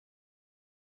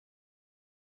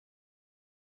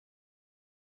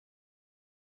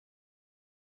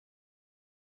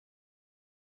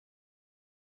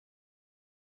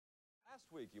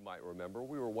Last week, you might remember,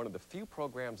 we were one of the few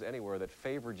programs anywhere that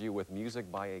favored you with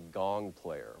music by a gong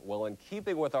player. Well, in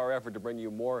keeping with our effort to bring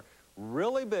you more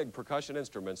really big percussion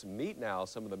instruments, meet now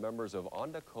some of the members of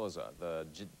Ondekoza, the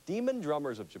demon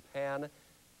drummers of Japan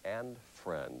and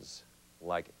friends,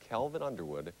 like Kelvin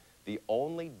Underwood, the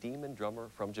only demon drummer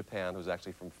from Japan who's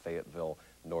actually from Fayetteville,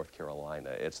 North Carolina.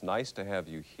 It's nice to have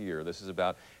you here. This is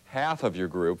about half of your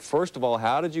group. First of all,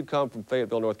 how did you come from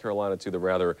Fayetteville, North Carolina to the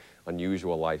rather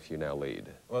unusual life you now lead?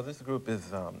 Well, this group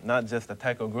is not just a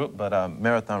taiko group, but a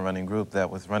marathon running group that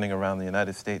was running around the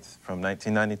United States from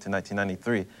 1990 to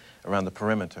 1993 around the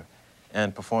perimeter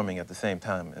and performing at the same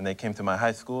time. And they came to my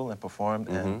high school and performed,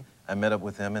 and I met up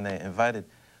with them, and they invited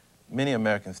many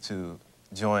Americans to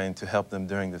join to help them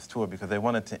during this tour because they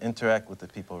wanted to interact with the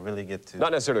people, really get to...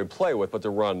 Not necessarily play with, but to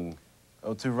run.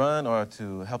 Oh, to run or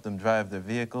to help them drive their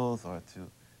vehicles or to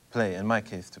play, in my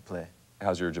case, to play.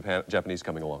 How's your Japanese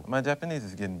coming along? My Japanese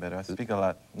is getting better. I speak a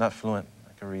lot, not fluent,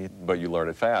 I can read. But you learn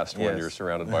it fast when you're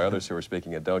surrounded by others who are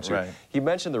speaking it, don't you? Right. He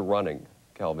mentioned the running,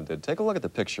 Kelvin did. Take a look at the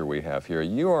picture we have here.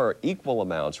 You are equal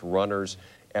amounts runners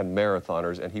and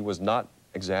marathoners, and he was not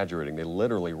exaggerating. They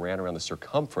literally ran around the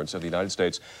circumference of the United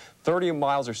States, 30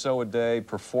 miles or so a day,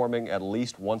 performing at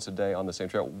least once a day on the same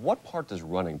trail. What part does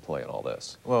running play in all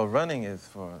this? Well, running is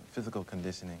for physical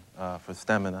conditioning, for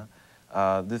stamina.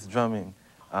 This drumming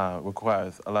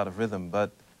requires a lot of rhythm,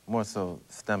 but more so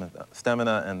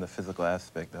stamina and the physical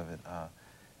aspect of it.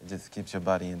 It just keeps your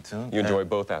body in tune. You enjoy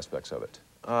both aspects of it?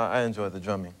 I enjoy the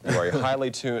drumming. You are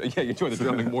highly tuned. Yeah, you enjoy the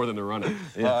drumming more than the running.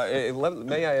 Yes.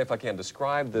 May I, if I can,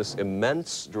 describe this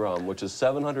immense drum, which is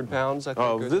 700 pounds, I think?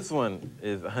 Oh, this one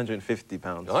is 150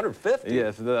 pounds. 150?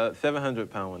 Yes, the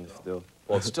 700-pound one is still...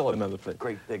 Well, it's still another plate.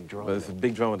 Great big drum. But it's a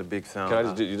big drum with a big sound. Can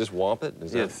I you just whomp it?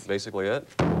 Is that basically it?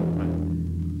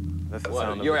 That's the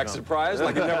sound of You're the actually surprised?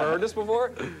 Like you've never heard this before?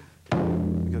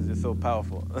 Because it's so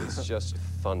powerful. It's just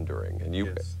thundering. And you...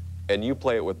 Yes. And you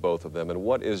play it with both of them. And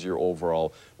what is your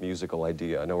overall musical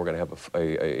idea? I know we're going to have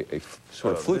a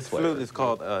sort of flute player. This flute is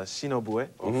called shinobue,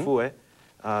 or fue.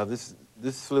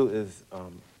 This flute is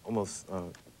almost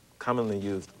commonly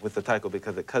used with the taiko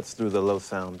because it cuts through the low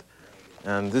sound.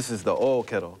 And this is the o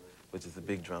kettle, which is the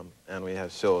big drum. And we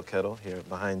have sho kettle here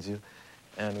behind you.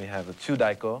 And we have the chu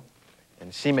daiko,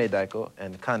 and shime daiko,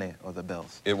 and kane, or the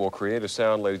bells. It will create a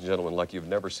sound, ladies and gentlemen, like you've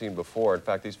never seen before. In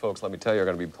fact, these folks, let me tell you, are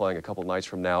going to be playing a couple nights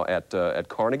from now at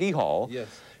Carnegie Hall. Yes.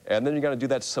 And then you're going to do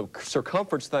that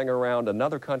circumference thing around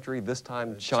another country, this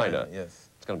time China. Yes.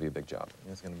 It's going to be a big job.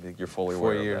 It's going to be You're fully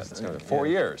aware of that. It's going to be 4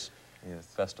 years. Yes.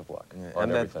 Best of luck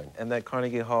on everything. And that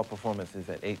Carnegie Hall performance is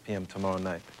at 8 p.m. tomorrow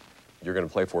night. You're going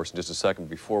to play for us in just a second.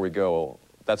 Before we go,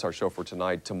 that's our show for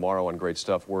tonight. Tomorrow on Great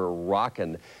Stuff, we're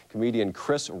rocking. Comedian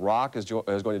Chris Rock is going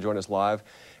to join us live.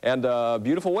 And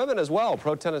beautiful women as well.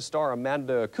 Pro tennis star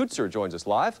Amanda Kutzer joins us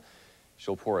live.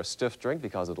 She'll pour a stiff drink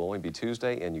because it'll only be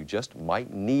Tuesday, and you just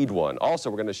might need one. Also,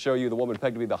 we're going to show you the woman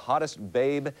pegged to be the hottest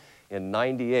babe in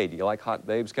 '98. You like hot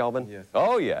babes, Kelvin? Yes.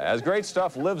 Oh, yeah. As Great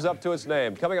Stuff lives up to its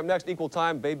name. Coming up next, equal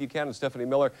time, Babe Buchanan and Stephanie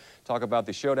Miller talk about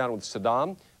the showdown with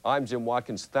Saddam. I'm Jim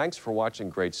Watkins. Thanks for watching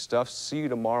Great Stuff. See you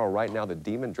tomorrow. Right now, the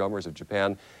Demon Drummers of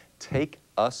Japan take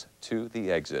us to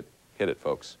the exit. Hit it,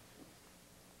 folks.